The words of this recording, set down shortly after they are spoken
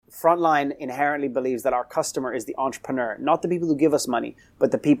Frontline inherently believes that our customer is the entrepreneur, not the people who give us money,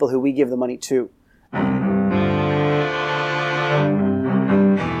 but the people who we give the money to.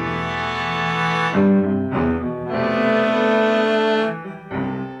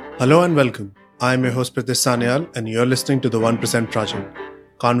 Hello and welcome. I'm your host Pritesh Sanyal and you're listening to the 1% Project.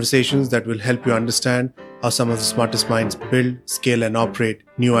 Conversations that will help you understand how some of the smartest minds build, scale and operate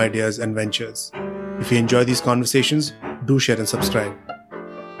new ideas and ventures. If you enjoy these conversations, do share and subscribe.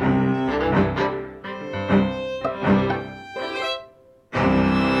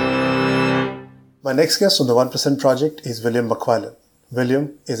 My next guest on the 1% Project is William Mcquillan.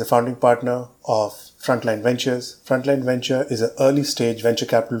 William is a founding partner of Frontline Ventures. Frontline Venture is an early-stage venture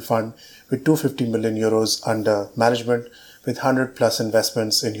capital fund with 250 million euros under management with 100 plus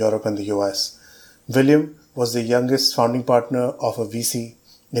investments in Europe and the US. William was the youngest founding partner of a VC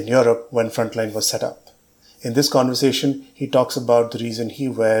in Europe when Frontline was set up. In this conversation, he talks about the reason he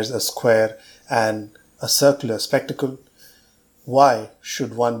wears a square and a circular spectacle. Why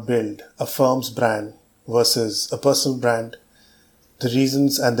should one build a firm's brand versus a personal brand? The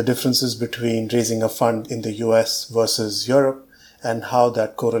reasons and the differences between raising a fund in the US versus Europe and how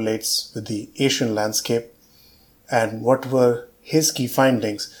that correlates with the Asian landscape, and what were his key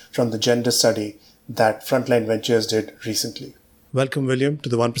findings from the gender study that Frontline Ventures did recently. Welcome, William, to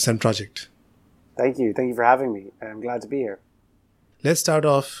the 1% Project. Thank you. Thank you for having me. I'm glad to be here. Let's start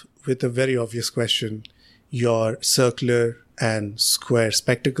off with a very obvious question. Your circular and square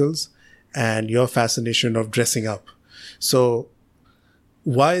spectacles and your fascination of dressing up. So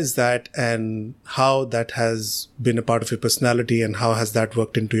why is that, and how that has been a part of your personality, and how has that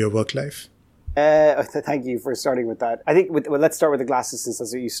worked into your work life? Thank you for starting with that. I think let's start with the glasses, since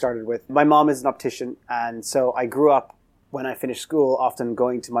that's what you started with. My mom is an optician, and so I grew up, when I finished school, often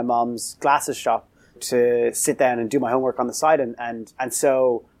going to my mom's glasses shop to sit down and do my homework on the side. And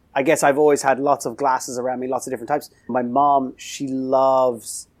so I guess I've always had lots of glasses around me, lots of different types. My mom, she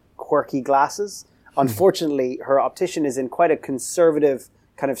loves quirky glasses. Unfortunately, her optician is in quite a conservative,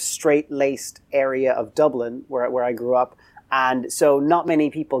 kind of straight-laced area of Dublin, where I grew up. And so not many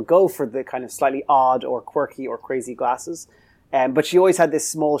people go for the kind of slightly odd or quirky or crazy glasses. But she always had this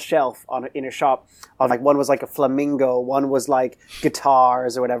small shelf in her shop of, like, one was like a flamingo, one was like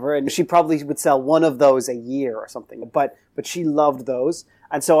guitars or whatever. And she probably would sell one of those a year or something. But she loved those.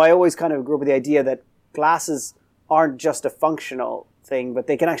 And so I always kind of grew up with the idea that glasses aren't just a functional thing, but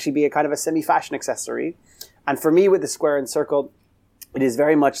they can actually be a kind of a semi-fashion accessory. And for me, with the square and circle, it is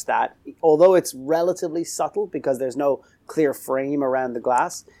very much that. Although it's relatively subtle because there's no clear frame around the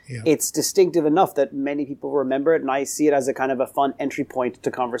glass, It's distinctive enough that many people remember it, and I see it as a kind of a fun entry point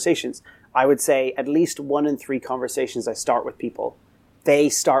to conversations. I would say at least 1 in 3 conversations I start with people, they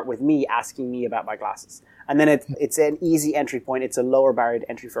start with me asking me about my glasses. And then it's an easy entry point. It's a lower barrier to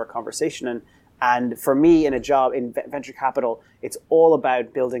entry for a conversation. And for me, in a job in venture capital, it's all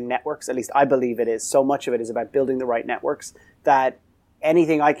about building networks. At least I believe it is. So much of it is about building the right networks that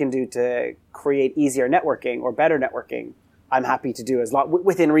anything I can do to create easier networking or better networking, I'm happy to do, as long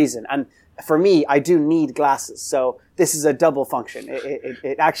within reason. And for me, I do need glasses, so this is a double function.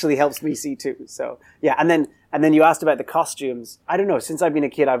 It actually helps me see too. So yeah, and then you asked about the costumes. I don't know. Since I've been a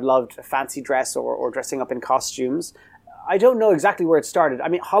kid, I've loved fancy dress or dressing up in costumes. I don't know exactly where it started. I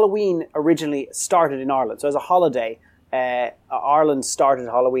mean, Halloween originally started in Ireland, so as a holiday, Ireland started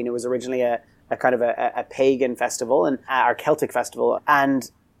Halloween. It was originally a kind of a pagan festival and our Celtic festival,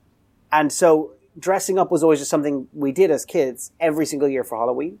 and so dressing up was always just something we did as kids every single year for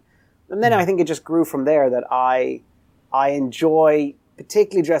Halloween. And then I think it just grew from there that I enjoy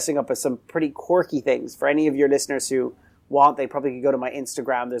particularly dressing up as some pretty quirky things. For any of your listeners who want, they probably could go to my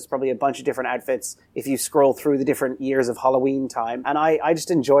Instagram. There's probably a bunch of different outfits if you scroll through the different years of Halloween time. And I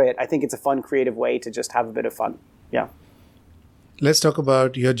just enjoy it. I think it's a fun, creative way to just have a bit of fun. Yeah. Let's talk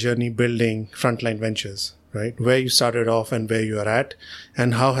about your journey building Frontline Ventures, right? Where you started off and where you are at,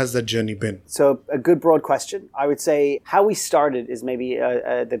 and how has that journey been? So a good broad question. I would say how we started is maybe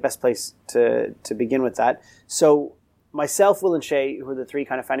the best place to begin with that. So myself, Will and Shay, who are the 3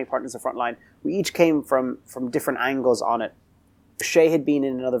 kind of founding partners of Frontline, we each came from different angles on it. Shay had been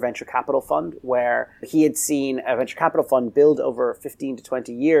in another venture capital fund where he had seen a venture capital fund build over 15 to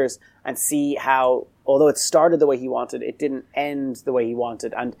 20 years and see how, although it started the way he wanted, it didn't end the way he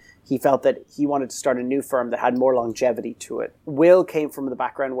wanted. And he felt that he wanted to start a new firm that had more longevity to it. Will came from the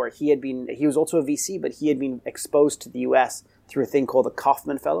background where he was also a VC, but he had been exposed to the US through a thing called the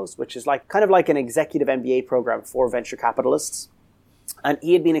Kaufman Fellows, which is kind of like an executive MBA program for venture capitalists. And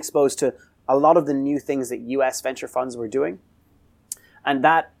he had been exposed to a lot of the new things that US venture funds were doing. And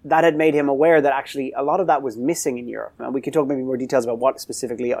that had made him aware that actually a lot of that was missing in Europe. And we could talk maybe more details about what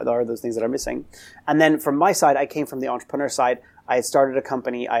specifically are those things that are missing. And then from my side, I came from the entrepreneur side. I had started a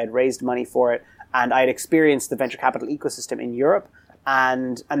company, I had raised money for it, and I had experienced the venture capital ecosystem in Europe.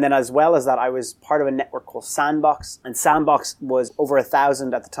 And then as well as that, I was part of a network called Sandbox. And Sandbox was over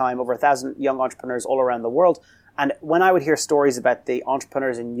 1,000 at the time, over 1,000 young entrepreneurs all around the world. And when I would hear stories about the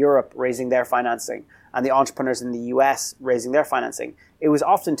entrepreneurs in Europe raising their financing and the entrepreneurs in the US raising their financing, it was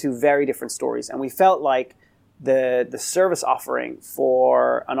often two very different stories. And we felt like the service offering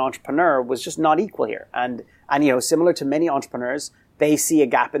for an entrepreneur was just not equal here. And similar to many entrepreneurs, they see a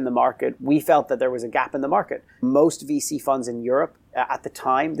gap in the market. We felt that there was a gap in the market. Most VC funds in Europe at the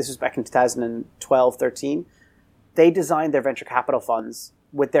time, this was back in 2012, 13, they designed their venture capital funds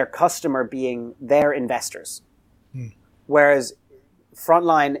with their customer being their investors. Whereas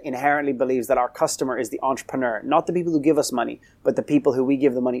Frontline inherently believes that our customer is the entrepreneur, not the people who give us money, but the people who we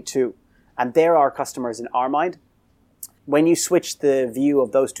give the money to. And they're our customers in our mind. When you switch the view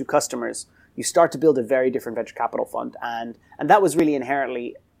of those two customers, you start to build a very different venture capital fund. And that was really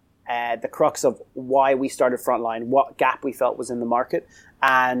inherently the crux of why we started Frontline, what gap we felt was in the market.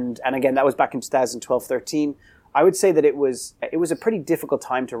 And again, that was back in 2012, 13. I would say that it was a pretty difficult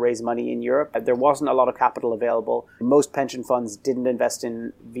time to raise money in Europe. There wasn't a lot of capital available. Most pension funds didn't invest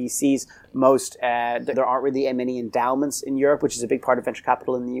in VCs. There aren't really many endowments in Europe, which is a big part of venture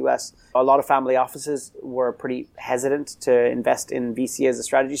capital in the US. A lot of family offices were pretty hesitant to invest in VC as a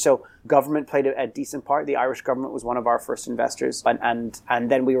strategy. So government played a decent part. The Irish government was one of our first investors. And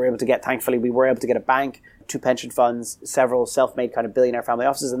then we were able to get a bank, 2 pension funds, several self-made kind of billionaire family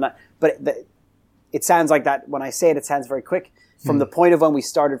offices and that. But it sounds like that. When I say it, it sounds very quick. From the point of when we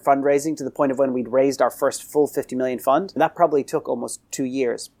started fundraising to the point of when we'd raised our first full 50 million fund, that probably took almost 2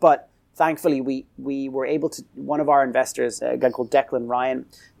 years. But thankfully, we were able to, one of our investors, a guy called Declan Ryan,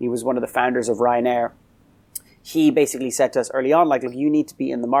 he was one of the founders of Ryanair. He basically said to us early on, like, look, you need to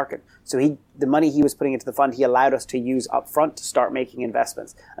be in the market. So the money he was putting into the fund, he allowed us to use up front to start making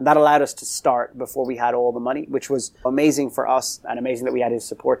investments. And that allowed us to start before we had all the money, which was amazing for us and amazing that we had his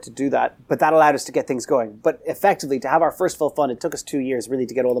support to do that. But that allowed us to get things going. But effectively, to have our first full fund, it took us 2 years really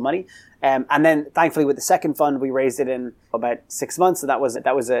to get all the money. And then thankfully with the second fund, we raised it in about 6 months. And that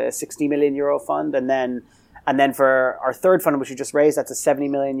was a 60 million euro fund. And then for our third fund, which we just raised, that's a 70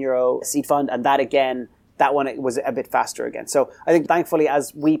 million euro seed fund. And that one it was a bit faster again. So I think thankfully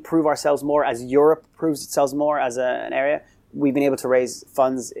as we prove ourselves more, as Europe proves itself more as an area, we've been able to raise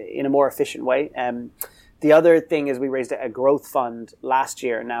funds in a more efficient way. The other thing is we raised a growth fund last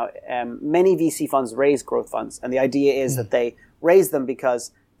year. Now, many VC funds raise growth funds. And the idea is that they raise them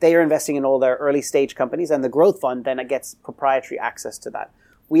because they are investing in all their early stage companies. And the growth fund then it gets proprietary access to that.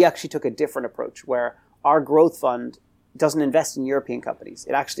 We actually took a different approach where our growth fund doesn't invest in European companies.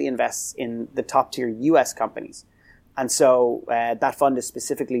 It actually invests in the top tier US companies. And so that fund is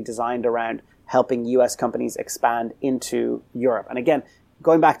specifically designed around helping US companies expand into Europe. And again,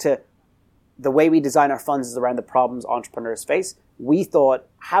 going back to the way we design our funds is around the problems entrepreneurs face. We thought,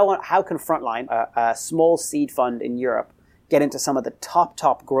 how can Frontline, a small seed fund in Europe, get into some of the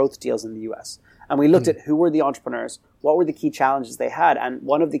top growth deals in the US? And we looked at who were the entrepreneurs, what were the key challenges they had. And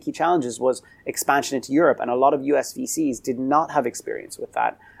one of the key challenges was expansion into Europe. And a lot of US VCs did not have experience with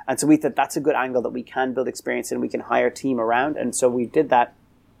that. And so we thought that's a good angle that we can build experience in, we can hire a team around. And so we did that.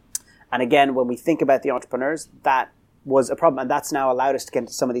 And again, when we think about the entrepreneurs, that was a problem. And that's now allowed us to get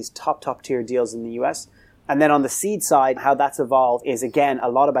into some of these top tier deals in the US. And then on the seed side, how that's evolved is, again, a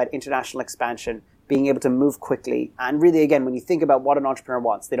lot about international expansion, being able to move quickly. And really, again, when you think about what an entrepreneur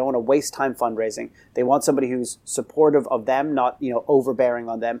wants, they don't want to waste time fundraising. They want somebody who's supportive of them, not, overbearing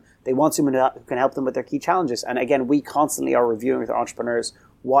on them. They want someone who can help them with their key challenges. And again, we constantly are reviewing with our entrepreneurs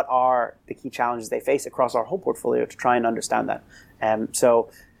what are the key challenges they face across our whole portfolio to try and understand that. So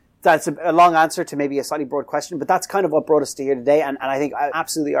that's a long answer to maybe a slightly broad question, but that's kind of what brought us to here today. And I think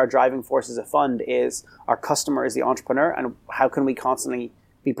absolutely our driving force as a fund is our customer is the entrepreneur, and how can we constantly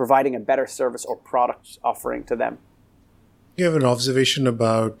be providing a better service or product offering to them. You have an observation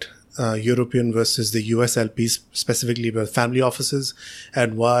about European versus the US LPs, specifically about family offices,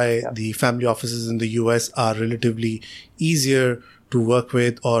 and why the family offices in the US are relatively easier to work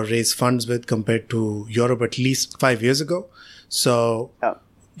with or raise funds with compared to Europe at least 5 years ago. So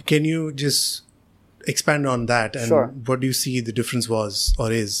can you just expand on that and what do you see the difference was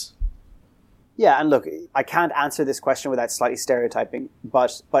or is? Yeah, and look, I can't answer this question without slightly stereotyping,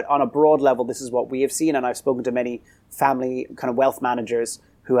 but on a broad level, this is what we have seen, and I've spoken to many family kind of wealth managers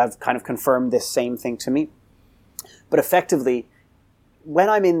who have kind of confirmed this same thing to me. But effectively, when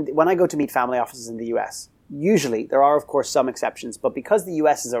I go to meet family offices in the US, usually, there are of course some exceptions, but because the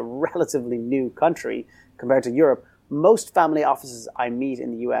US is a relatively new country compared to Europe, most family offices I meet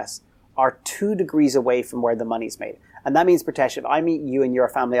in the US are 2 degrees away from where the money's made. And that means, Pritesh, if I meet you in your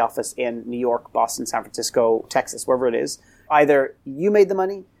family office in New York, Boston, San Francisco, Texas, wherever it is, either you made the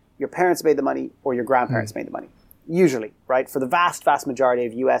money, your parents made the money, or your grandparents made the money. Usually, right? For the vast, vast majority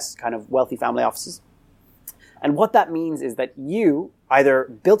of US kind of wealthy family offices. And what that means is that you either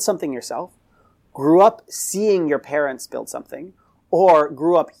built something yourself, grew up seeing your parents build something, or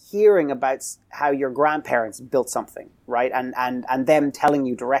grew up hearing about how your grandparents built something, right? And them telling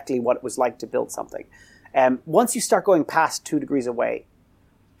you directly what it was like to build something. Once you start going past 2 degrees away,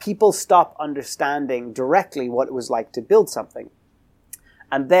 people stop understanding directly what it was like to build something.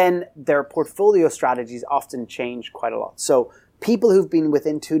 And then their portfolio strategies often change quite a lot. So people who've been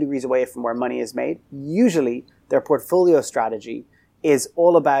within 2 degrees away from where money is made, usually their portfolio strategy is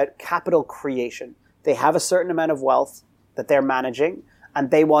all about capital creation. They have a certain amount of wealth that they're managing,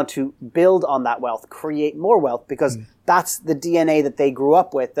 and they want to build on that wealth, create more wealth, because that's the DNA that they grew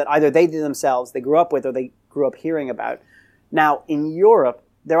up with, that either they did themselves, they grew up with, or they grew up hearing about. Now, in Europe,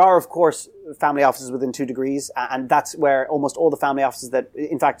 there are, of course, family offices within 2 degrees, and that's where almost all the family offices that,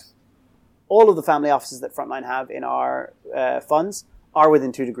 in fact, all of the family offices that Frontline have in our funds are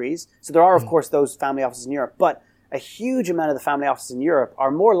within 2 degrees. So there are, of course, those family offices in Europe, but a huge amount of the family offices in Europe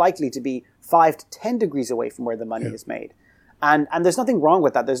are more likely to be 5 to 10 degrees away from where the money is made. And there's nothing wrong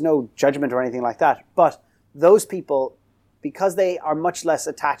with that. There's no judgment or anything like that. But those people, because they are much less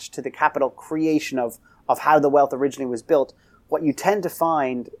attached to the capital creation of how the wealth originally was built, what you tend to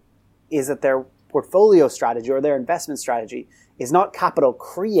find is that their portfolio strategy or their investment strategy is not capital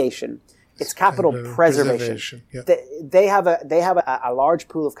creation, it's capital preservation. Yeah. They have a large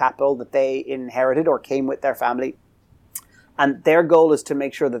pool of capital that they inherited or came with their family. And their goal is to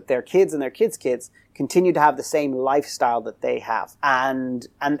make sure that their kids and their kids' kids continue to have the same lifestyle that they have. And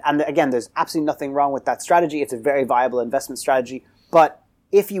again, there's absolutely nothing wrong with that strategy. It's a very viable investment strategy. But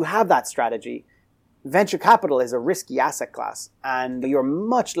if you have that strategy, venture capital is a risky asset class, and you're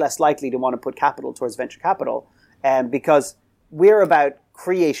much less likely to want to put capital towards venture capital because we're about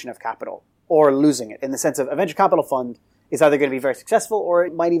creation of capital or losing it, in the sense of a venture capital fund is either going to be very successful or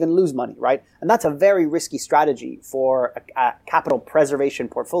it might even lose money, right? And that's a very risky strategy for a capital preservation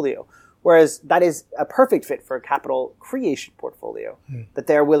portfolio, whereas that is a perfect fit for a capital creation portfolio, that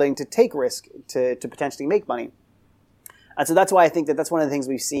they're willing to take risk to potentially make money. And so that's why I think that that's one of the things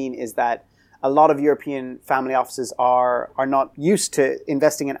we've seen is that a lot of European family offices are not used to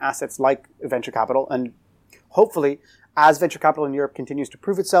investing in assets like venture capital. And hopefully, as venture capital in Europe continues to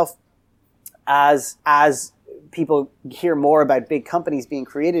prove itself, as people hear more about big companies being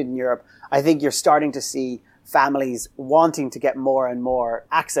created in Europe, I think you're starting to see families wanting to get more and more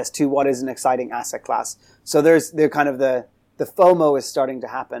access to what is an exciting asset class. So they're kind of the FOMO is starting to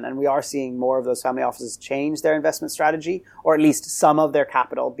happen, and we are seeing more of those family offices change their investment strategy, or at least some of their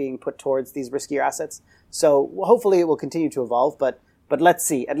capital being put towards these riskier assets. So hopefully it will continue to evolve, but let's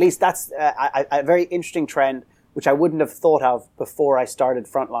see. At least that's a very interesting trend, which I wouldn't have thought of before I started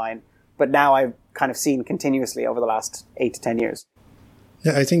Frontline, but now I've kind of seen continuously over the last 8 to 10 years.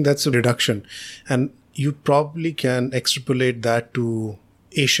 Yeah, I think that's a reduction. And you probably can extrapolate that to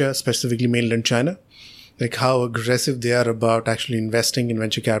Asia, specifically mainland China, like how aggressive they are about actually investing in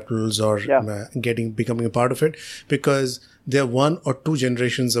venture capitals or becoming a part of it, because they're 1 or 2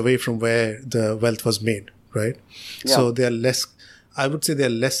 generations away from where the wealth was made, right? Yeah. So they're less, I would say they're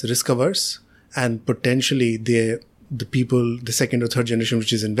less risk averse, and potentially the people, the second or third generation,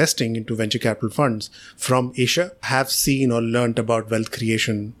 which is investing into venture capital funds from Asia, have seen or learned about wealth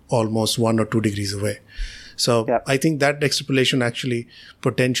creation almost 1 or 2 degrees away. So I think that extrapolation actually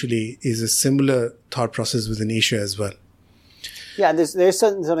potentially is a similar thought process within Asia as well. Yeah, and there's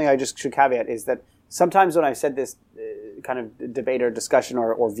something I just should caveat is that sometimes when I've said this kind of debate or discussion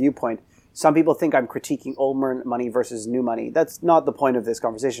or viewpoint, some people think I'm critiquing old money versus new money. That's not the point of this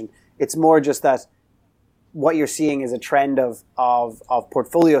conversation. It's more just that what you're seeing is a trend of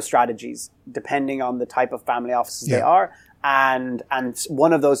portfolio strategies depending on the type of family offices they are. And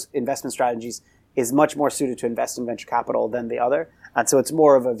one of those investment strategies is much more suited to invest in venture capital than the other. And so it's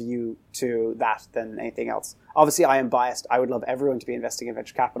more of a view to that than anything else. Obviously, I am biased. I would love everyone to be investing in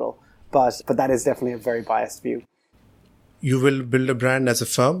venture capital, but that is definitely a very biased view. You will build a brand as a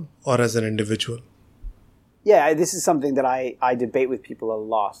firm or as an individual? Yeah, this is something that I debate with people a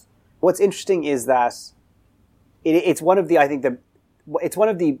lot. What's interesting is that it's one of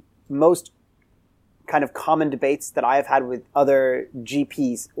the most kind of common debates that I have had with other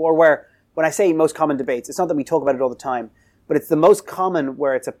GPs, or where, when I say most common debates, it's not that we talk about it all the time, but it's the most common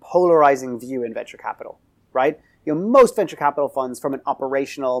where it's a polarizing view in venture capital. right? Most venture capital funds from an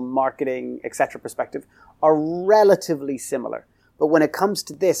operational, marketing, etc. perspective are relatively similar. But when it comes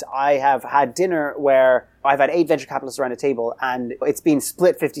to this, I have had dinner where I've had 8 venture capitalists around a table and it's been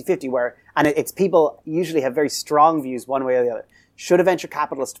split 50-50 and it's people usually have very strong views one way or the other. Should a venture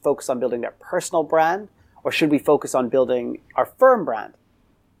capitalist focus on building their personal brand or should we focus on building our firm brand?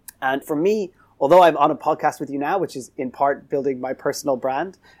 And for me, although I'm on a podcast with you now, which is in part building my personal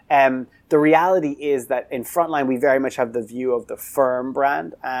brand, the reality is that in Frontline, we very much have the view of the firm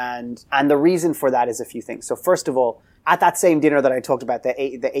brand. And the reason for that is a few things. So first of all, at that same dinner that I talked about, the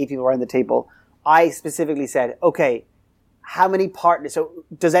eight people around the table, I specifically said, okay, how many partners? So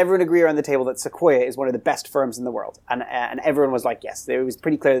does everyone agree around the table that Sequoia is one of the best firms in the world? And everyone was like, yes. It was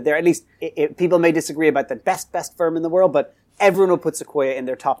pretty clear that at least people may disagree about the best firm in the world, but everyone will put Sequoia in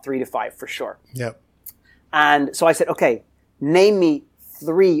their top 3 to 5 for sure. Yeah. And so I said, okay, name me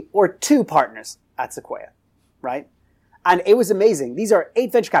 3 or 2 partners at Sequoia, right? And it was amazing. These are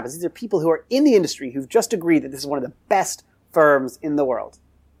 8 venture capitalists. These are people who are in the industry who've just agreed that this is one of the best firms in the world.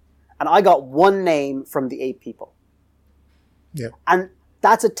 And I got 1 name from the 8 people. Yeah. And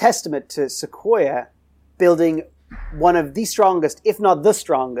that's a testament to Sequoia building one of the strongest, if not the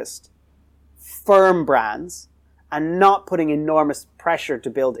strongest, firm brands and not putting enormous pressure to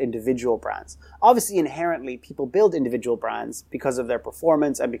build individual brands. Obviously, inherently, people build individual brands because of their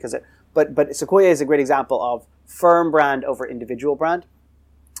performance and but Sequoia is a great example of firm brand over individual brand.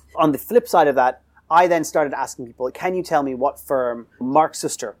 On the flip side of that, I then started asking people, can you tell me what firm Mark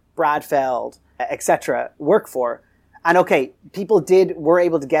Suster, Brad Feld, etc. work for? And okay, people were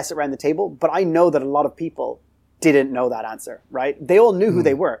able to guess it around the table, but I know that a lot of people didn't know that answer, right? They all knew who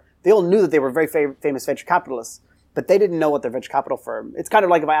they were. They all knew that they were very famous venture capitalists, but they didn't know what their venture capital firm. It's kind of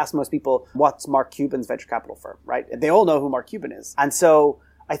like if I asked most people, what's Mark Cuban's venture capital firm, right? They all know who Mark Cuban is. And so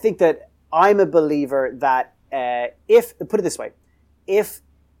I think that I'm a believer that put it this way, if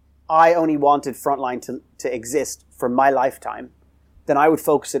I only wanted Frontline to exist for my lifetime, then I would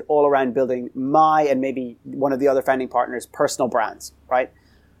focus it all around building my and maybe one of the other founding partners' personal brands, right?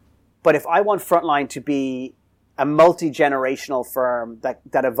 But if I want Frontline to be a multi-generational firm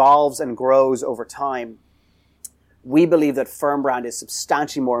that evolves and grows over time, we believe that firm brand is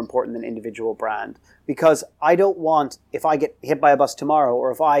substantially more important than individual brand, because I don't want, if I get hit by a bus tomorrow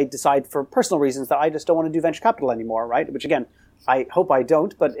or if I decide for personal reasons that I just don't want to do venture capital anymore, right? Which again, I hope I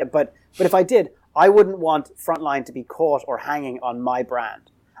don't, but if I did, I wouldn't want Frontline to be caught or hanging on my brand.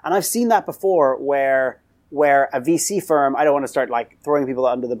 And I've seen that before where a VC firm, I don't want to start like throwing people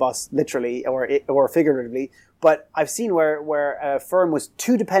under the bus literally or figuratively, but I've seen where a firm was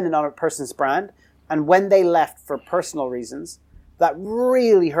too dependent on a person's brand, and when they left for personal reasons, that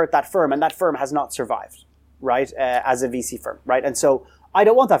really hurt that firm, and that firm has not survived, right, as a VC firm, right? And so I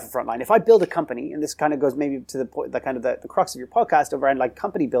don't want that for Frontline. If I build a company, and this kind of goes maybe to the point, the crux of your podcast around like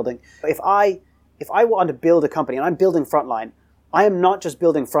company building, if I want to build a company and I'm building Frontline, I am not just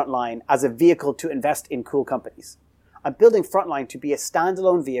building Frontline as a vehicle to invest in cool companies. I'm building Frontline to be a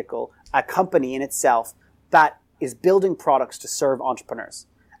standalone vehicle, a company in itself that is building products to serve entrepreneurs.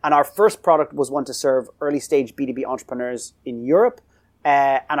 And our first product was one to serve early stage B2B entrepreneurs in Europe.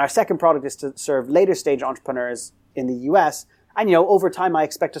 And our second product is to serve later stage entrepreneurs in the US. And, over time, I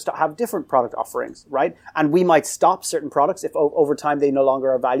expect us to have different product offerings, right? And we might stop certain products if over time they no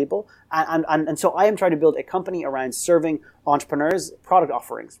longer are valuable. And so I am trying to build a company around serving entrepreneurs product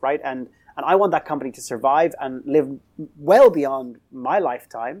offerings, right? And I want that company to survive and live well beyond my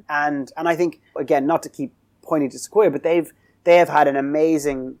lifetime. And I think, again, not to keep pointing to Sequoia, but they have had an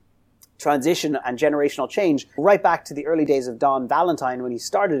amazing transition and generational change right back to the early days of Don Valentine when he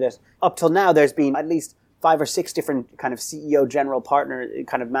started it. Up till now, there's been at least 5 or 6 different kind of CEO, general partner,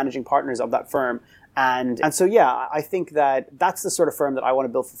 kind of managing partners of that firm. And so, yeah, I think that that's the sort of firm that I want to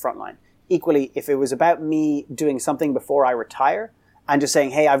build for Frontline. Equally, if it was about me doing something before I retire and just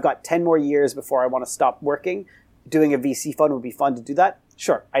saying, hey, I've got 10 more years before I want to stop working, doing a VC fund would be fun to do that.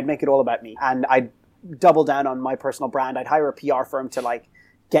 Sure, I'd make it all about me. And I'd double down on my personal brand. I'd hire a PR firm to like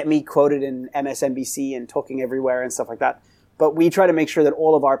get me quoted in MSNBC and talking everywhere and stuff like that. But we try to make sure that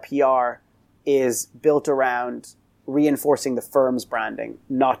all of our PR is built around reinforcing the firm's branding,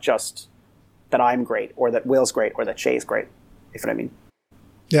 not just that I'm great or that Will's great or that Shay's great, if you know what I mean.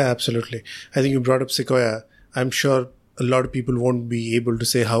 Yeah, absolutely. I think you brought up Sequoia. I'm sure a lot of people won't be able to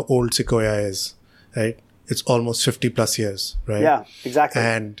say how old Sequoia is, right? It's almost 50 plus years, right? Yeah, exactly.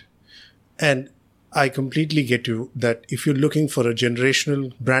 And I completely get you that if you're looking for a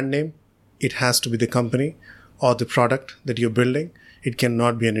generational brand name, it has to be the company or the product that you're building. It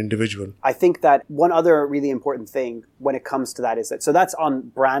cannot be an individual. I think that one other really important thing when it comes to that is that, so that's on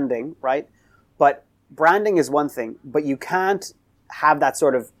branding, right? But branding is one thing, but you can't have that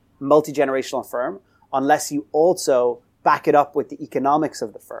sort of multi-generational firm unless you also back it up with the economics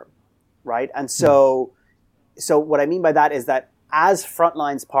of the firm, right? And so what I mean by that is that as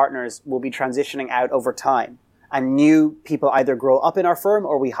Frontline's partners will be transitioning out over time and new people either grow up in our firm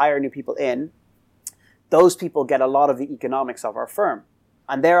or we hire new people in, those people get a lot of the economics of our firm.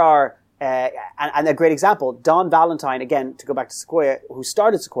 And there are, and a great example, Don Valentine, again, to go back to Sequoia, who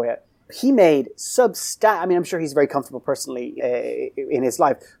started Sequoia, he made I'm sure he's very comfortable personally in his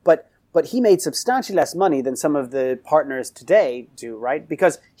life, but he made substantially less money than some of the partners today do, right?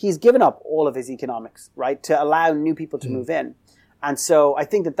 Because he's given up all of his economics, right, to allow new people to move in. And so I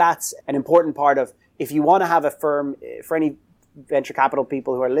think that that's an important part of, if you want to have a firm, for any venture capital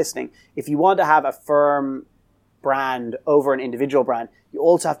people who are listening, if you want to have a firm brand over an individual brand, you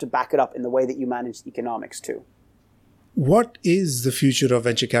also have to back it up in the way that you manage the economics too. What is the future of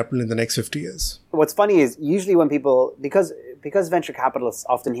venture capital in the next 50 years? What's funny is usually when people, because venture capitalists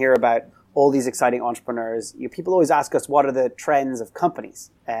often hear about all these exciting entrepreneurs, people always ask us what are the trends of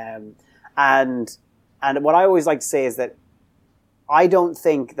companies. And what I always like to say is that I don't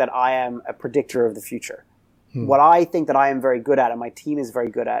think that I am a predictor of the future. What I think that I am very good at, and my team is very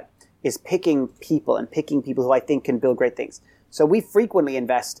good at, is picking people who I think can build great things. So we frequently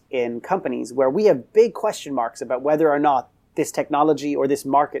invest in companies where we have big question marks about whether or not this technology or this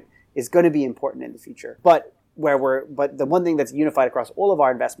market is going to be important in the future. But the one thing that's unified across all of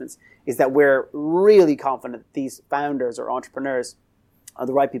our investments is that we're really confident these founders or entrepreneurs are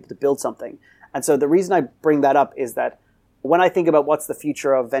the right people to build something. And so the reason I bring that up is that when I think about what's the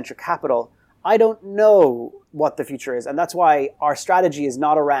future of venture capital, I don't know what the future is. And that's why our strategy is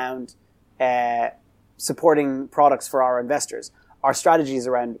not around supporting products for our investors. Our strategy is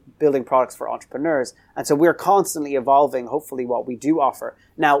around building products for entrepreneurs. And so we're constantly evolving, hopefully, what we do offer.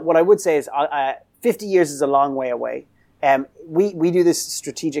 Now, what I would say is 50 years is a long way away. We do this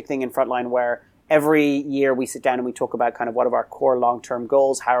strategic thing in Frontline where every year we sit down and we talk about kind of what are our core long-term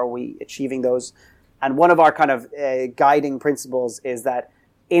goals, how are we achieving those. And one of our kind of guiding principles is that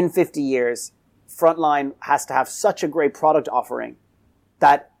in 50 years, Frontline has to have such a great product offering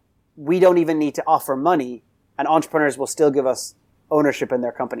that we don't even need to offer money and entrepreneurs will still give us ownership in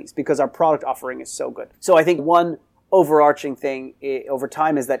their companies because our product offering is so good. So I think one overarching thing over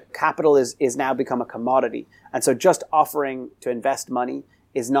time is that capital is now become a commodity. And so just offering to invest money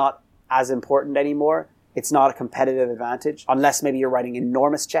is not as important anymore. It's not a competitive advantage unless maybe you're writing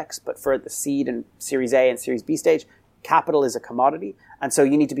enormous checks. But for the seed and Series A and Series B stage, capital is a commodity. And so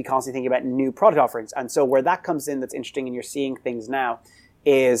you need to be constantly thinking about new product offerings. And so where that comes in that's interesting and you're seeing things now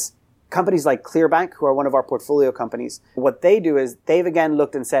is companies like Clearbank, who are one of our portfolio companies. What they do is they've again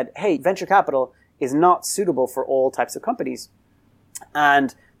looked and said, hey, venture capital is not suitable for all types of companies.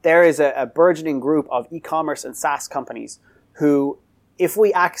 And there is a burgeoning group of e-commerce and SaaS companies who, if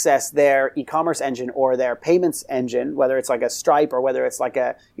we access their e-commerce engine or their payments engine, whether it's like a Stripe or whether it's like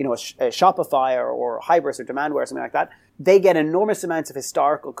a Shopify or Hybris or Demandware or something like that, they get enormous amounts of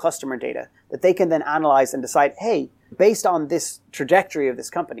historical customer data that they can then analyze and decide, hey, based on this trajectory of this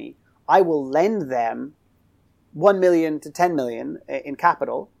company, I will lend them 1 million to 10 million in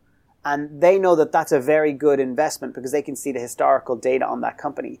capital. And they know that that's a very good investment because they can see the historical data on that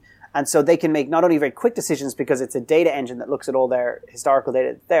company. And so they can make not only very quick decisions because it's a data engine that looks at all their historical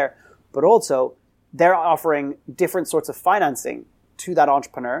data that's there, but also they're offering different sorts of financing to that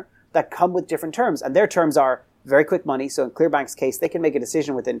entrepreneur that come with different terms. And their terms are very quick money. So in Clearbank's case, they can make a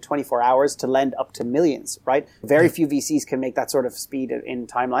decision within 24 hours to lend up to millions, right? Very few VCs can make that sort of speed in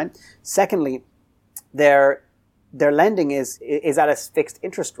timeline. Secondly, their lending is at a fixed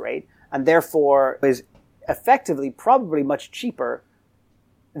interest rate and therefore is effectively probably much cheaper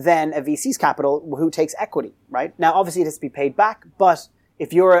than a VC's capital who takes equity, right? Now, obviously it has to be paid back, but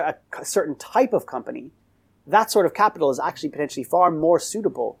if you're a certain type of company, that sort of capital is actually potentially far more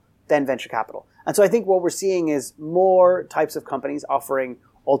suitable than venture capital. And so I think what we're seeing is more types of companies offering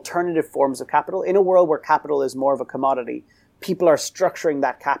alternative forms of capital. In a world where capital is more of a commodity, people are structuring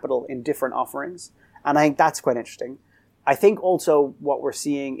that capital in different offerings. And I think that's quite interesting. I think also what we're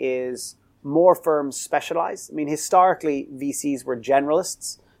seeing is more firms specialize. I mean, historically, VCs were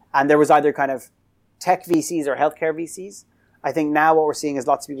generalists, and there was either kind of tech VCs or healthcare VCs. I think now what we're seeing is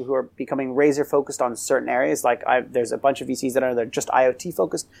lots of people who are becoming razor focused on certain areas. Like there's a bunch of VCs that are just IoT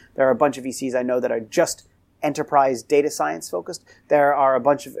focused. There are a bunch of VCs I know that are just enterprise data science focused. There are a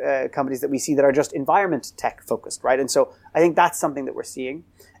bunch of companies that we see that are just environment tech focused, right? And so I think that's something that we're seeing.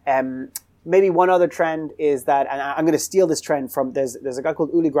 Maybe one other trend is that, and I'm going to steal this trend from, there's a guy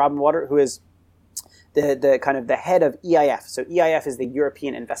called Uli Grabenwater who is the kind of the head of EIF. So EIF is the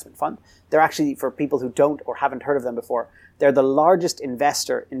European Investment Fund. They're actually, for people who don't or haven't heard of them before, they're the largest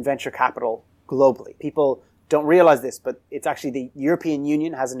investor in venture capital globally. People don't realize this, but it's actually the European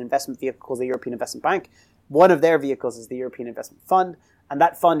Union has an investment vehicle called the European Investment Bank. One of their vehicles is the European Investment Fund, and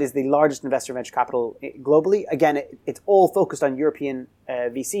that fund is the largest investor in venture capital globally. Again, it's all focused on European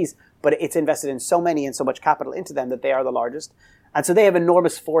VCs, but it's invested in so many and so much capital into them that they are the largest. And so they have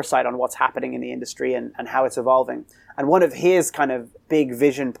enormous foresight on what's happening in the industry and how it's evolving. And one of his kind of big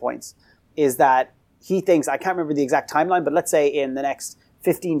vision points is that he thinks, I can't remember the exact timeline, but let's say in the next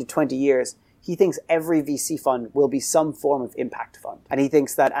 15 to 20 years, he thinks every VC fund will be some form of impact fund. And he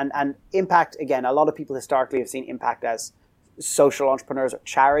thinks that, and impact, again, a lot of people historically have seen impact as social entrepreneurs or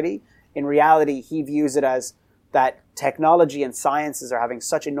charity. In reality, he views it as that technology and sciences are having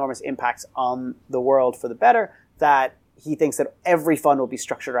such enormous impacts on the world for the better that he thinks that every fund will be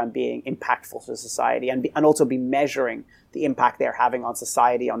structured around being impactful to society and also be measuring the impact they're having on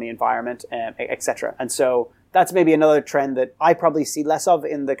society, on the environment, etc. And so that's maybe another trend that I probably see less of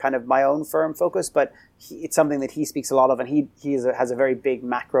in the kind of my own firm focus, but it's something that he speaks a lot of, and he has a very big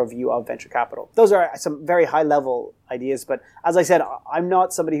macro view of venture capital. Those are some very high-level ideas, but as I said, I'm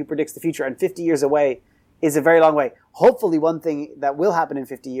not somebody who predicts the future, and 50 years away is a very long way. Hopefully one thing that will happen in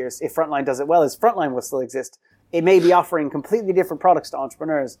 50 years, if Frontline does it well, is Frontline will still exist. It may be offering completely different products to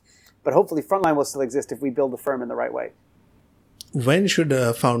entrepreneurs, but hopefully Frontline will still exist if we build the firm in the right way. When should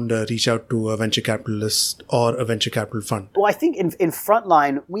a founder reach out to a venture capitalist or a venture capital fund? Well, I think in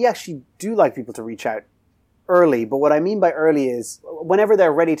Frontline, we actually do like people to reach out early. But what I mean by early is whenever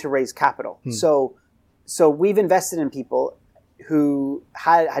they're ready to raise capital. So we've invested in people who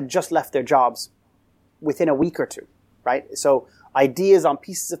had just left their jobs within a week or two, right? So ideas on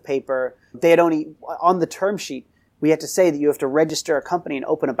pieces of paper, they had only, on the term sheet, we had to say that you have to register a company and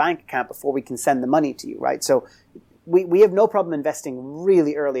open a bank account before we can send the money to you, right? So we have no problem investing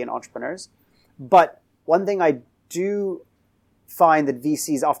really early in entrepreneurs. But one thing I do find that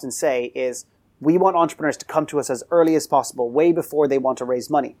VCs often say is we want entrepreneurs to come to us as early as possible, way before they want to raise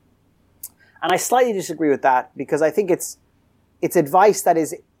money. And I slightly disagree with that because I think it's advice that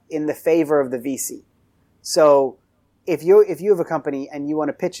is in the favor of the VC. So if you have a company and you want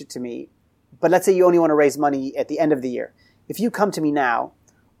to pitch it to me, but let's say you only want to raise money at the end of the year. If you come to me now,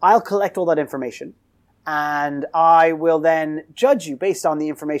 I'll collect all that information and I will then judge you based on the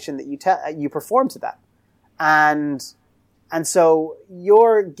information that you perform to that. And so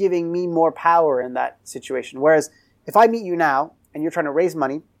you're giving me more power in that situation. Whereas if I meet you now and you're trying to raise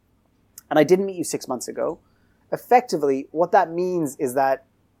money and I didn't meet you 6 months ago, effectively what that means is that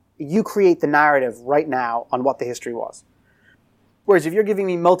you create the narrative right now on what the history was. Whereas if you're giving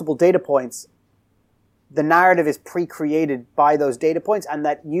me multiple data points, the narrative is pre-created by those data points and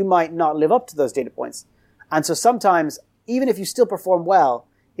that you might not live up to those data points. And so sometimes, even if you still perform well,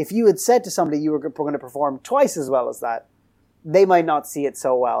 if you had said to somebody you were going to perform twice as well as that, they might not see it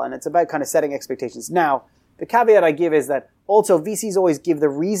so well. And it's about kind of setting expectations. Now, the caveat I give is that also VCs always give the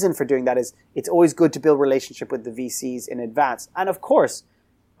reason for doing that is it's always good to build relationship with the VCs in advance. And of course,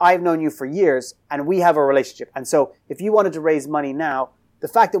 I've known you for years and we have a relationship. And so if you wanted to raise money now, the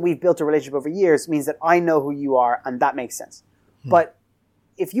fact that we've built a relationship over years means that I know who you are and that makes sense. But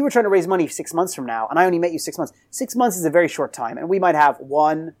if you were trying to raise money 6 months from now and I only met you 6 months, 6 months is a very short time. And we might have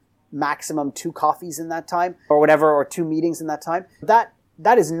one, maximum 2 coffees in that time or whatever, or 2 meetings in that time. That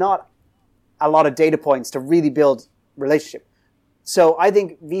is not a lot of data points to really build relationship. So I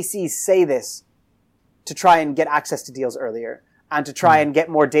think VCs say this to try and get access to deals earlier and to try and get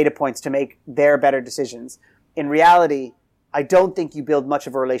more data points to make their better decisions. In reality, I don't think you build much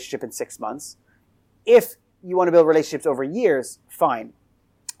of a relationship in 6 months. If you want to build relationships over years, fine.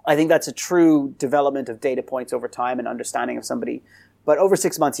 I think that's a true development of data points over time and understanding of somebody. But over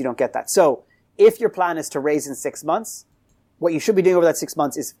 6 months, you don't get that. So if your plan is to raise in 6 months, what you should be doing over that 6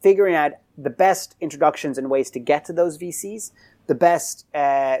 months is figuring out the best introductions and ways to get to those VCs, the best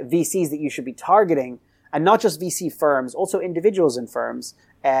VCs that you should be targeting, and not just VC firms, also individuals in firms.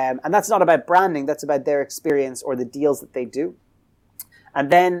 And that's not about branding. That's about their experience or the deals that they do. And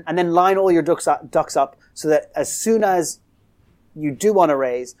then line all your ducks up so that as soon as you do want to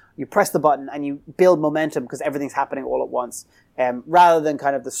raise, you press the button and you build momentum because everything's happening all at once, rather than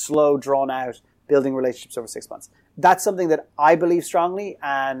kind of the slow, drawn out building relationships over 6 months. That's something that I believe strongly,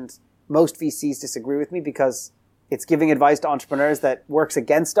 and most VCs disagree with me because it's giving advice to entrepreneurs that works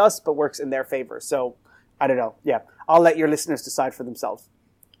against us but works in their favor. So I don't know. Yeah, I'll let your listeners decide for themselves.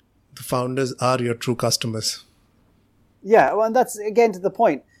 The founders are your true customers. Yeah, well, and that's again to the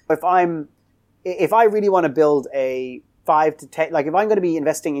point. If I really want to build a 5 to 10, like if I'm going to be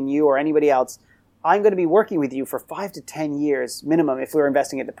investing in you or anybody else, I'm going to be working with you for 5 to 10 years minimum if we're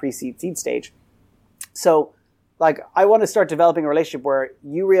investing at the pre-seed seed stage. So like, I want to start developing a relationship where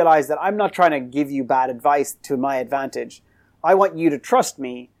you realize that I'm not trying to give you bad advice to my advantage. I want you to trust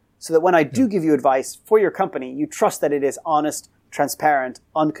me so that when I do give you advice for your company, you trust that it is honest, transparent,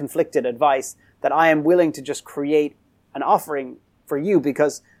 unconflicted advice, that I am willing to just create an offering for you,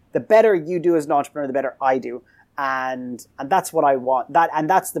 because the better you do as an entrepreneur, the better I do. And that's what I want. And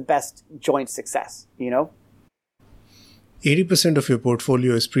that's the best joint success, 80% of your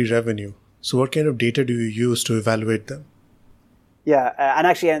portfolio is pre-revenue. So what kind of data do you use to evaluate them? Yeah, and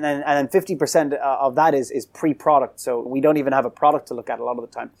actually, and then 50% of that is pre-product. So we don't even have a product to look at a lot of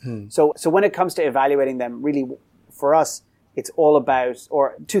the time. So when it comes to evaluating them, really, for us, it's all about,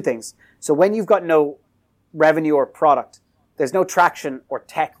 or two things. So when you've got no revenue or product, there's no traction or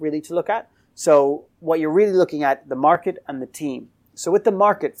tech really to look at. So what you're really looking at, the market and the team. So with the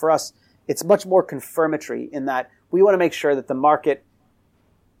market, for us, it's much more confirmatory in that we want to make sure that the market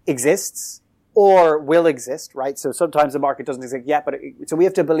exists or will exist, right? So sometimes the market doesn't exist yet, so we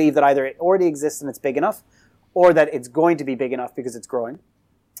have to believe that either it already exists and it's big enough, or that it's going to be big enough because it's growing.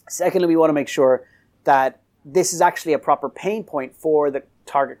 Secondly, we want to make sure that this is actually a proper pain point for the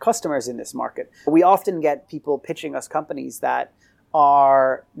target customers in this market. We often get people pitching us companies that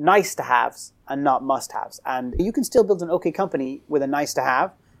are nice to haves and not must haves. And you can still build an okay company with a nice to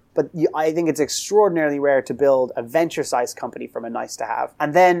have, but I think it's extraordinarily rare to build a venture-sized company from a nice-to-have.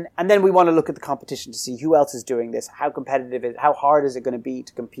 And then we want to look at the competition to see who else is doing this, how competitive is it, how hard is it going to be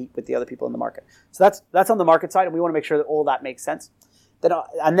to compete with the other people in the market. So that's on the market side, and we want to make sure that all that makes sense.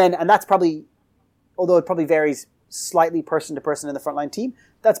 And that's probably, although it probably varies slightly person to person in the Frontline team,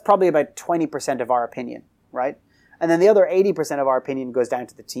 that's probably about 20% of our opinion, right? And then the other 80% of our opinion goes down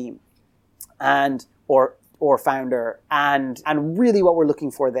to the team or founder. And really what we're looking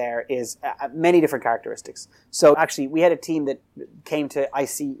for there is many different characteristics. So actually, we had a team that came to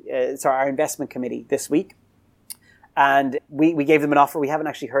our investment committee this week. And we gave them an offer. We haven't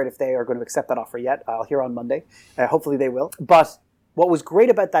actually heard if they are going to accept that offer yet. I'll hear on Monday. Hopefully they will. But what was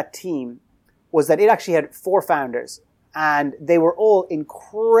great about that team was that it actually had 4 founders. And they were all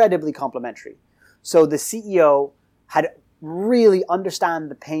incredibly complementary. So the CEO had really understood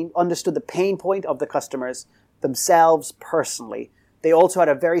the pain point of the customers themselves personally. They also had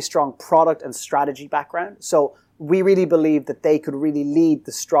a very strong product and strategy background. So we really believed that they could really lead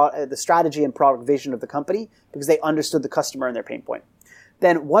the strategy and product vision of the company because they understood the customer and their pain point.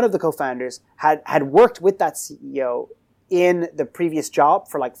 Then one of the co-founders had worked with that CEO in the previous job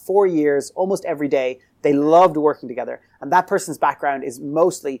for like 4 years, almost every day. They loved working together. And that person's background is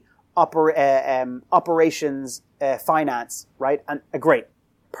mostly operations, finance, right? And a great,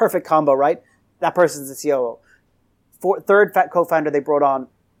 perfect combo, right? That person's the COO. Third co-founder they brought on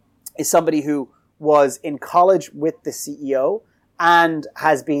is somebody who was in college with the CEO and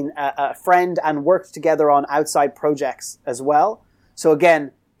has been a friend and worked together on outside projects as well. So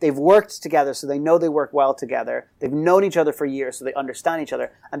again, they've worked together, so they know they work well together. They've known each other for years, so they understand each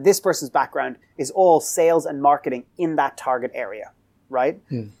other. And this person's background is all sales and marketing in that target area, right?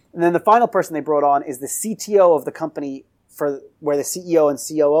 And then the final person they brought on is the CTO of the company where the CEO and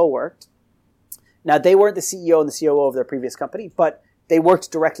COO worked. Now, they weren't the CEO and the COO of their previous company, but they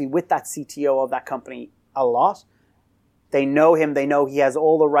worked directly with that CTO of that company a lot. They know him. They know he has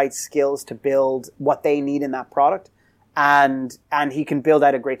all the right skills to build what they need in that product. And he can build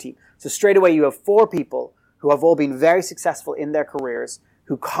out a great team. So straight away, you have 4 people who have all been very successful in their careers,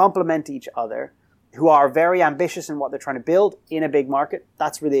 who complement each other, who are very ambitious in what they're trying to build in a big market.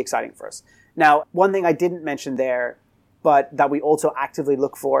 That's really exciting for us. Now, one thing I didn't mention there, but that we also actively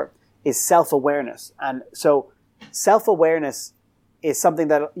look for is self-awareness. And so self-awareness is something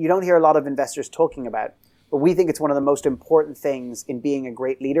that you don't hear a lot of investors talking about, but we think it's one of the most important things in being a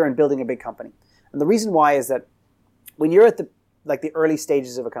great leader and building a big company. And the reason why is that when you're at the early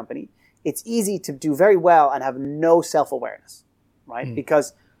stages of a company, it's easy to do very well and have no self-awareness, right?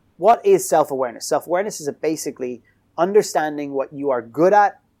 Because what is self-awareness? Self-awareness is basically understanding what you are good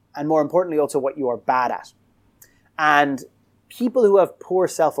at and, more importantly, also what you are bad at. And people who have poor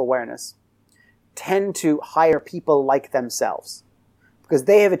self-awareness tend to hire people like themselves because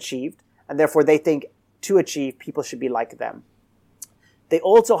they have achieved, and therefore they think to achieve, people should be like them. They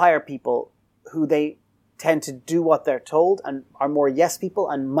also hire people who they tend to do what they're told and are more yes people,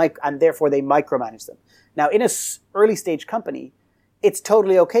 and therefore they micromanage them. Now, in an early stage company, it's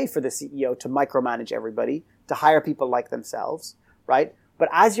totally okay for the CEO to micromanage everybody, to hire people like themselves, right? But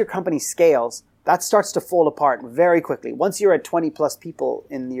as your company scales, that starts to fall apart very quickly. Once you're at 20 plus people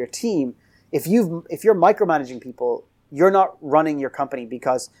in your team, if you're micromanaging people you're not running your company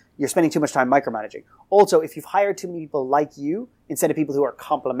because you're spending too much time micromanaging. Also, if you've hired too many people like you, instead of people who are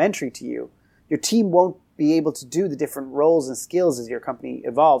complementary to you, your team won't be able to do the different roles and skills as your company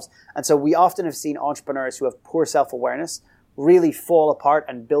evolves. And so we often have seen entrepreneurs who have poor self-awareness really fall apart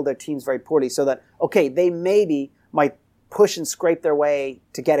and build their teams very poorly, so that, okay, they maybe might push and scrape their way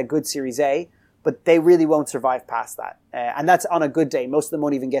to get a good Series A, but they really won't survive past that. And that's on a good day. Most of them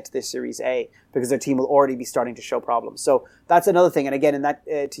won't even get to this Series A because their team will already be starting to show problems. So that's another thing. And again, in that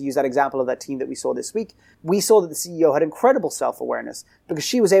to use that example of that team that we saw this week, we saw that the CEO had incredible self-awareness because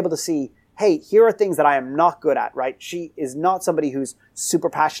she was able to see, hey, here are things that I am not good at, right? She is not somebody who's super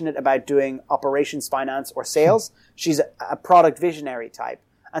passionate about doing operations, finance, or sales. She's a product visionary type.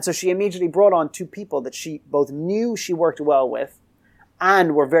 And so she immediately brought on two people that she both knew she worked well with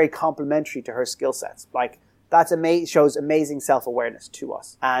and were very complementary to her skill sets. Like, that's shows amazing self-awareness to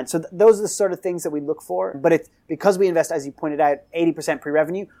us. And so those are the sort of things that we look for. But it's because we invest, as you pointed out, 80%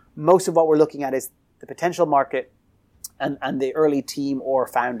 pre-revenue, most of what we're looking at is the potential market and the early team or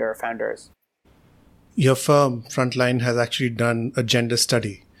founders. Your firm, Frontline, has actually done a gender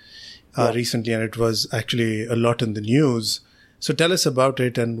study recently, and it was actually a lot in the news. So tell us about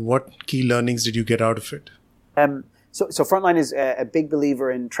it and what key learnings did you get out of it? So Frontline is a big believer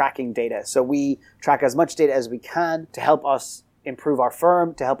in tracking data. So we track as much data as we can to help us improve our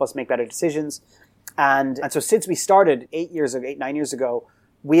firm, to help us make better decisions. And so since we started 9 years ago,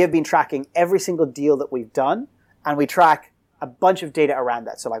 we have been tracking every single deal that we've done, and we track a bunch of data around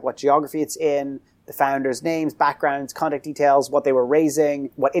that. So like what geography it's in, the founders' names, backgrounds, contact details, what they were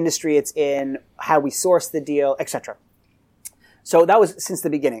raising, what industry it's in, how we sourced the deal, etc. So that was since the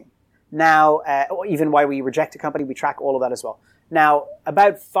beginning. Now, even why we reject a company, we track all of that as well. Now,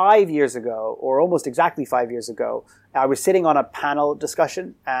 about 5 years ago, or almost exactly 5 years ago, I was sitting on a panel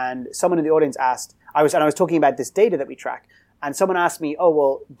discussion, and someone in the audience asked, I was talking about this data that we track, and someone asked me, oh,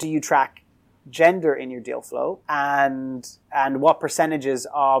 well, do you track gender in your deal flow, and what percentages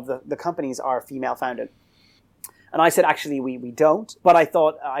of the companies are female founded? And I said, actually, we don't. But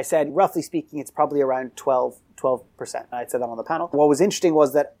I said, roughly speaking, it's probably around 12%. I said that on the panel. What was interesting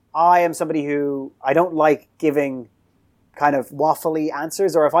was that I am somebody who, I don't like giving kind of waffly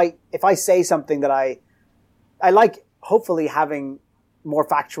answers, or if I say something that I like hopefully having more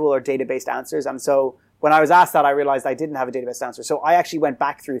factual or data-based answers. And so when I was asked that, I realized I didn't have a database answer. So I actually went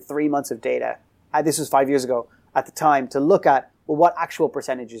back through 3 months of data. This was 5 years ago at the time, to look at, well, what actual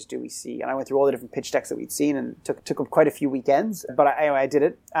percentages do we see? And I went through all the different pitch decks that we'd seen, and took quite a few weekends. But anyway, I did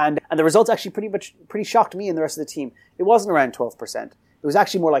it. And the results actually pretty shocked me and the rest of the team. It wasn't around 12%. It was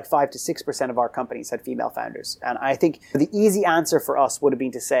actually more like 5 to 6% of our companies had female founders. And I think the easy answer for us would have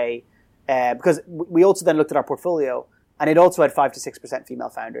been to say, because we also then looked at our portfolio, and it also had 5 to 6% female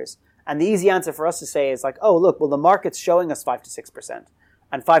founders. And the easy answer for us to say is like, oh, look, well, the market's showing us 5 to 6%.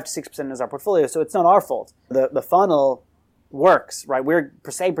 And 5 to 6% is our portfolio, so it's not our fault. The funnel works, right? We're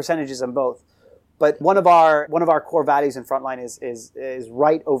saying percentages on both. But one of our core values in Frontline is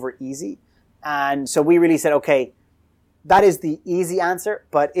right over easy. And so we really said, okay, that is the easy answer,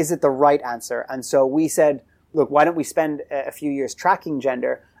 but is it the right answer? And so we said, look, why don't we spend a few years tracking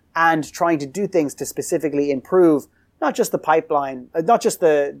gender and trying to do things to specifically improve not just the pipeline, not just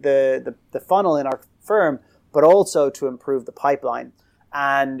the funnel in our firm, but also to improve the pipeline.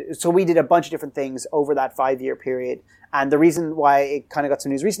 And so we did a bunch of different things over that 5-year period. And the reason why it kind of got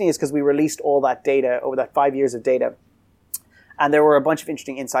some news recently is because we released all that data over that 5 years of data. And there were a bunch of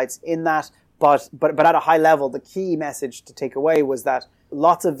interesting insights in that. But at a high level, the key message to take away was that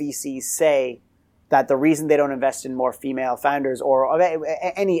lots of VCs say that the reason they don't invest in more female founders or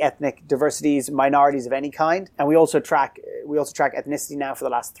any ethnic diversities, minorities of any kind, and we also track ethnicity now for the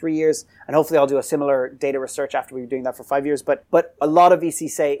last 3 years, and hopefully I'll do a similar data research after we've been doing that for 5 years. But a lot of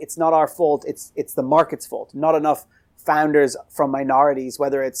VCs say it's not our fault, it's the market's fault. Not enough founders from minorities,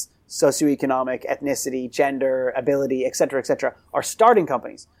 whether it's socioeconomic, ethnicity, gender, ability, et cetera, are starting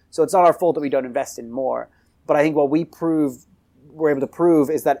companies. So it's not our fault that we don't invest in more. But I think what we're able to prove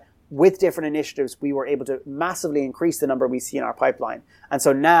is that with different initiatives, we were able to massively increase the number we see in our pipeline. And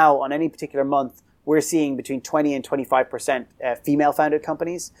so now, on any particular month, we're seeing between 20 and 25% female-founded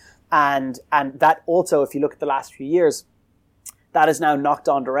companies. And that also, if you look at the last few years, that is now knocked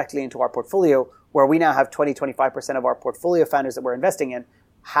on directly into our portfolio, where we now have 20-25% of our portfolio founders that we're investing in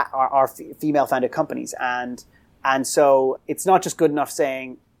are female-founded companies. And so it's not just good enough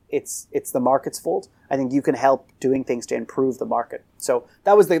saying it's the market's fault. I think you can help doing things to improve the market. So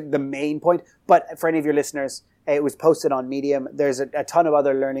that was the main point. But for any of your listeners, it was posted on Medium. There's a ton of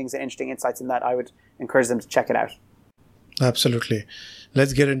other learnings and interesting insights in that. I would encourage them to check it out. Absolutely.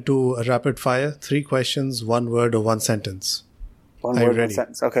 Let's get into a rapid fire. 3 questions, 1 word or 1 sentence. One word, 1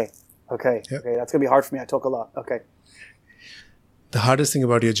 sentence. Okay. Yep. Okay. That's going to be hard for me. I talk a lot. Okay. The hardest thing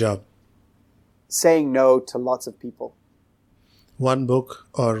about your job? Saying no to lots of people. 1 book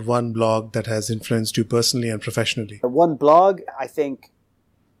or 1 blog that has influenced you personally and professionally? The 1 blog, I think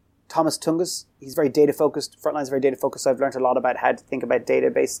Thomas Tungus, he's very data focused. Frontline's very data focused. So I've learned a lot about how to think about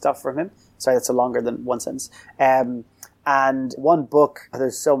database stuff from him. Sorry, that's a longer than 1 sentence. And 1 book,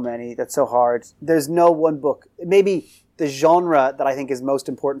 there's so many, that's so hard. There's no 1 book. Maybe the genre that I think is most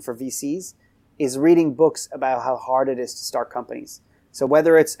important for VCs is reading books about how hard it is to start companies. So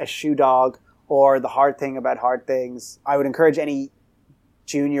whether it's A Shoe Dog or The Hard Thing About Hard Things, I would encourage any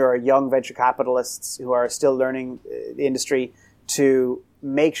junior or young venture capitalists who are still learning the industry to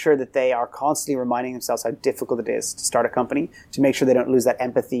make sure that they are constantly reminding themselves how difficult it is to start a company, to make sure they don't lose that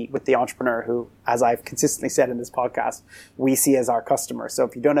empathy with the entrepreneur who, as I've consistently said in this podcast, we see as our customer. So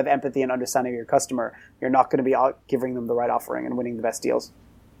if you don't have empathy and understanding of your customer, you're not going to be out giving them the right offering and winning the best deals.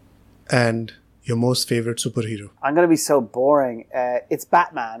 And your most favorite superhero? I'm going to be so boring. It's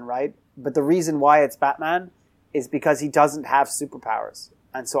Batman, right? But the reason why it's Batman is because he doesn't have superpowers.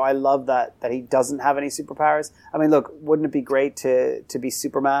 And so I love that he doesn't have any superpowers. I mean, look, wouldn't it be great to be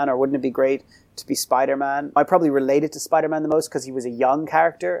Superman, or wouldn't it be great to be Spider-Man? I probably related to Spider-Man the most because he was a young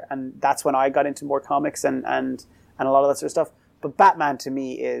character, and that's when I got into more comics and a lot of that sort of stuff. But Batman to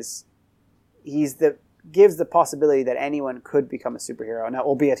me gives the possibility that anyone could become a superhero. Now,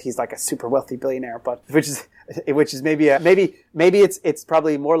 albeit he's like a super wealthy billionaire, but which is maybe it's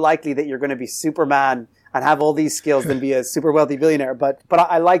probably more likely that you're going to be Superman and have all these skills than be a super wealthy billionaire. But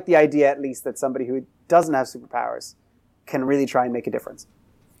I like the idea, at least, that somebody who doesn't have superpowers can really try and make a difference.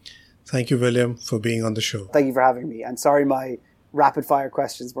 Thank you, William, for being on the show. Thank you for having me. And sorry my rapid fire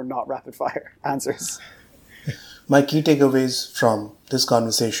questions were not rapid fire answers. My key takeaways from this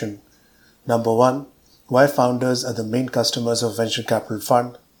conversation: number 1, why founders are the main customers of venture capital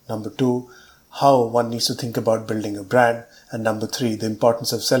fund. Number 2, how one needs to think about building a brand. And number 3, the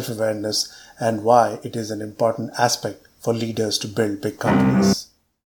importance of self-awareness and why it is an important aspect for leaders to build big companies.